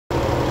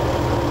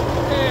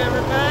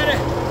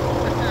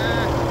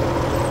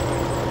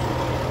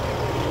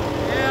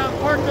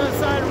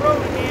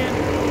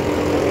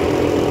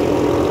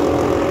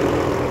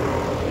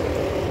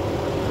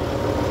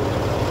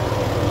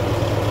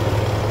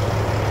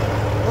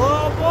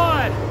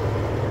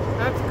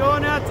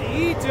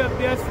picked you up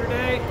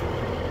yesterday.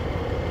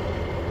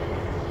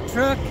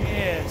 Truck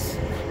is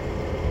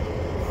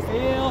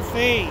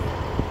filthy.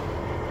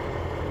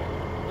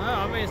 Well,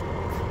 I mean,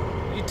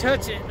 you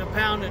touch it and a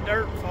pound of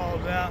dirt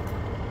falls out.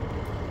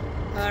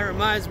 That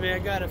reminds me, I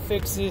gotta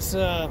fix this,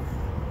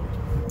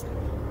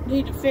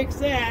 need to fix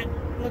that.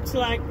 Looks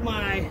like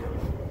my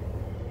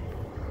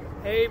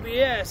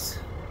ABS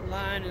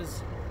line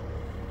is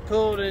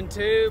pulled in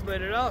two,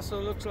 but it also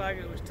looks like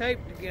it was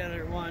taped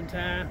together at one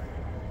time.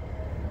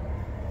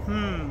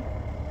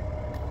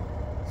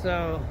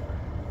 So,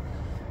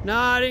 no,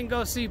 I didn't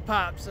go see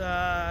Pops.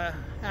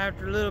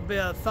 After a little bit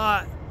of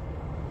thought,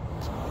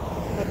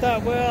 I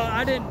thought, well,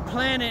 I didn't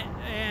plan it,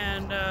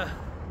 and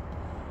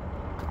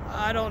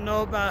I don't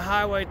know about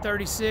Highway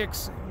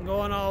 36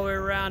 going all the way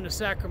around to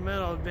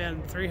Sacramento. It's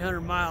been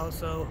 300 miles,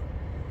 so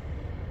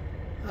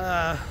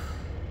I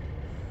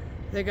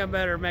think I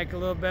better make a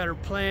little better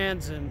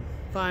plans and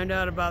find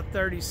out about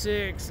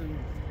 36,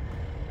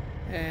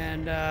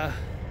 and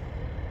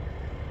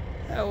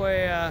that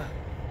way,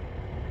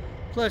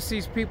 plus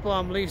these people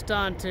I'm leased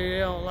on to, they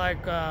don't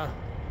like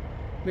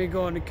me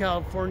going to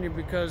California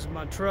because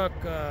my truck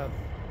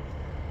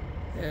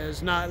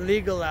is not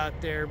legal out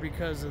there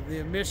because of the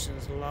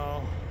emissions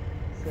law.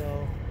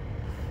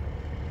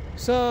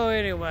 So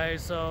anyway,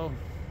 so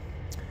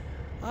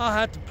I'll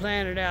have to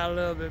plan it out a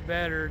little bit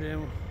better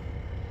than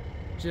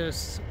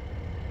just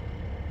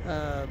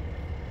out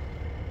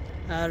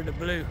of the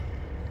blue.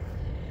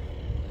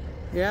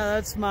 Yeah,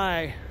 that's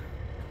my,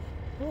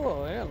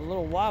 oh yeah, a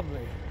little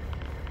wobbly.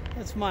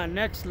 That's my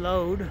next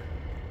load.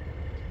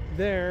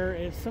 There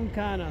is some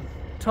kind of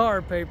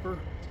tar paper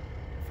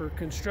for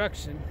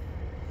construction.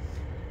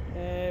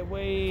 It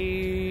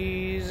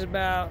weighs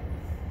about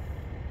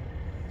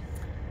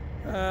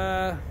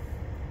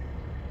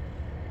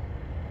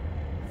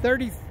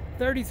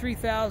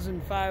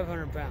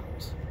 33,500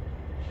 pounds.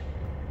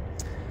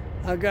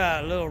 I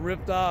got a little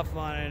ripped off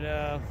on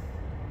it.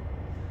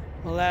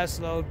 My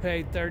last load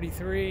paid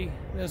 33.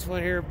 This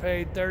one here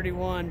paid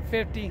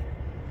 31.50.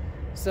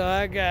 So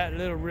I got a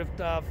little ripped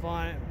off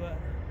on it, but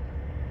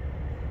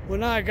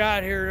when I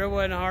got here, there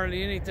wasn't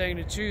hardly anything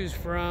to choose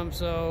from.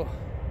 So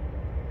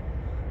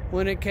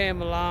when it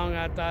came along,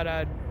 I thought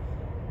I'd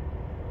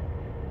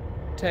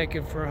take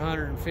it for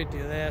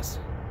 150 less.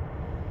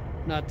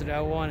 Not that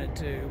I wanted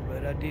to,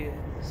 but I did.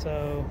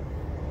 So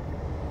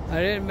I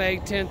didn't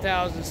make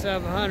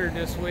 10,700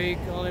 this week.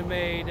 Only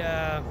made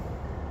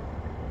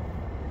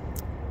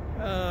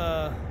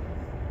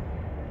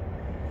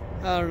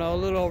I don't know, a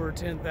little over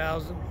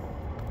 10,000.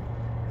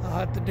 I'll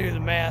have to do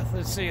the math.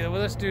 Let's see. Well,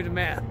 let's do the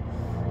math.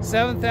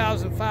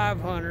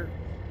 7,500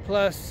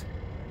 plus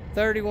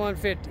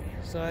 31.50.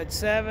 So it's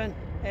 7,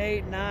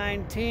 8,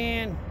 9,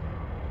 10.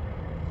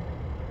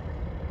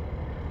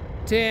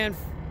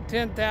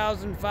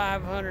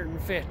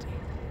 10,550.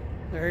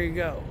 There you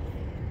go.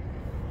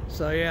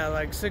 So yeah,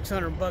 like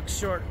 600 bucks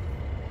short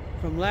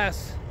from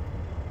last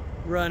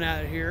run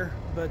out here.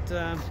 But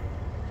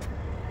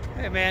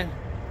hey man,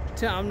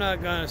 I'm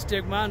not gonna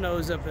stick my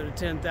nose up at a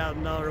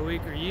 $10,000 a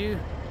week, are you?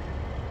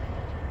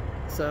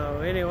 So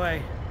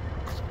anyway,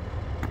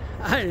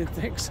 I didn't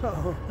think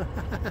so.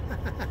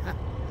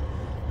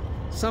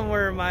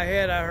 Somewhere in my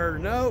head I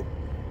heard, nope.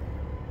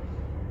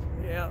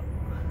 Yeah,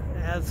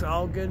 that's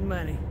all good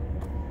money.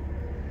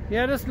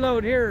 Yeah, this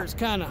load here is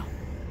kind of,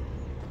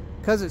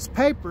 because it's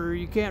paper,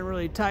 you can't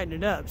really tighten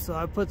it up. So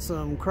I put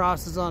some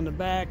crosses on the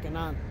back, and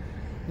on.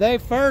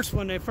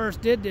 When they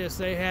first did this,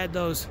 they had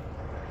those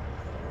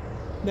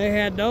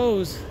in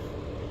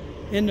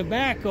the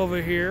back over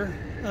here,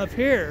 up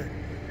here.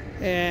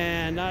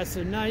 And I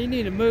said, no, you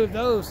need to move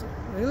those.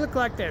 They look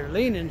like they're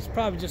leaning. It's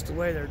probably just the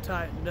way they're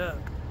tightened up.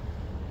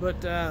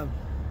 But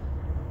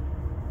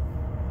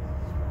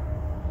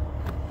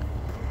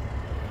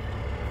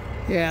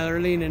yeah, they're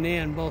leaning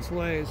in both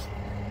ways,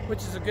 which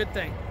is a good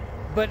thing.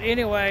 But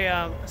anyway,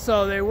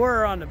 so they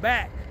were on the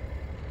back.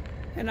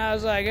 And I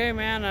was like, hey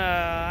man,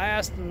 I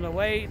asked them the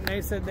weight, and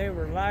they said they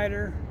were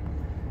lighter.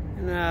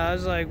 And I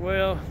was like,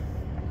 well,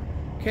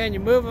 can you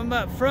move them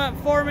up front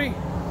for me?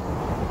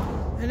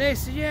 And they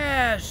said,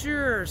 yeah,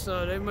 sure.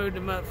 So they moved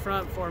them up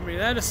front for me.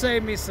 That'll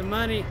save me some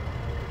money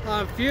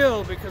on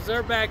fuel, because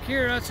they're back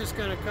here. That's just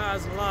going to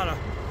cause a lot of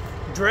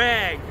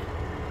drag.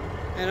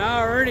 And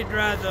I already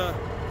drive the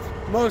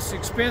most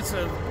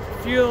expensive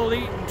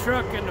fuel-eating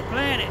truck in the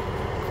planet.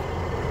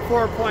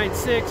 4.6,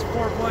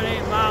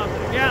 4.8 miles a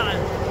gallon.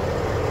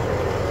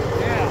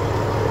 Yeah.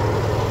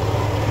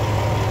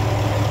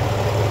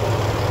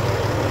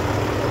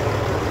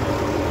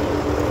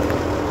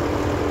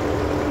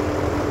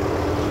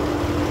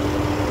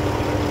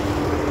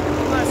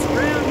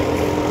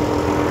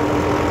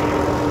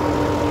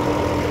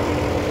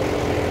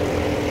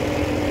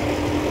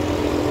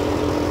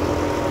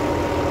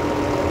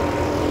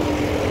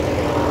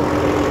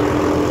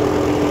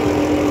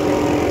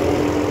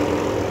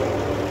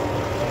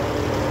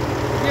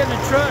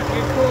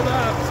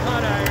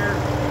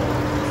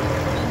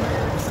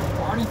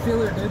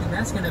 Filler, dude, and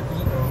that's gonna be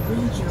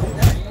original.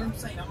 I'm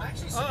saying, I'm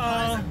actually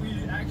surprised that we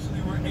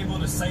actually were able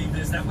to save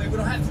this. That way we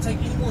don't have to take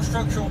any more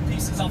structural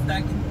pieces off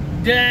that.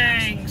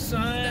 Dang,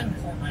 son.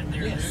 That part right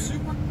there, dude.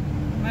 Super.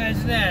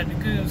 Imagine that, the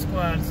Goon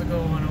Squad's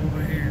going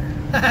over here.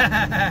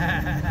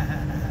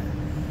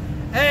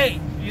 Hey,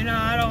 you know,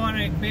 I don't want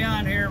to be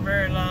on here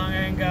very long.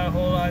 I ain't got a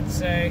whole lot to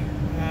say.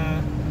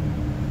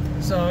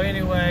 So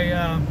anyway,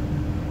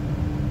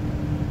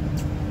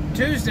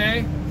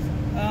 Tuesday,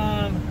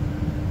 I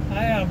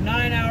have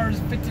 9 hours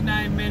and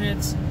 59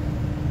 minutes,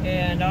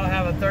 and I'll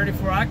have a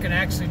 34. I can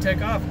actually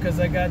take off because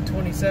I got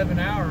 27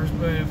 hours,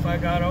 but if I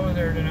got over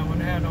there, then I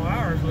wouldn't have no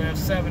hours. We have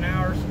 7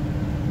 hours.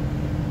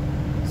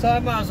 So I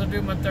might as well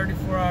do my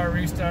 34-hour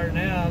restart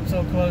now. I'm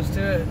so close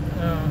to it.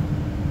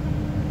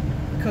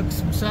 Cook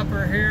some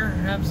supper here,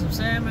 have some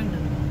salmon,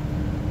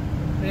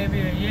 and maybe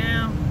a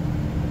yam,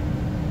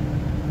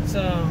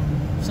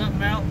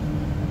 something else,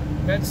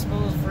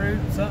 vegetables, fruit,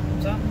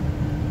 something.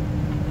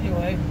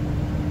 Anyway,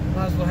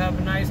 might as well have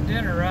a nice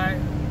dinner, right?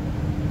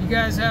 You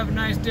guys have a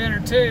nice dinner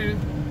too.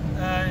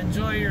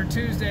 Enjoy your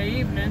Tuesday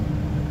evening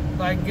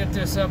if I can get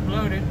this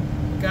uploaded.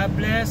 God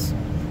bless.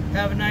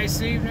 Have a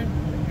nice evening.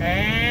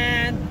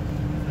 And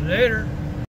later.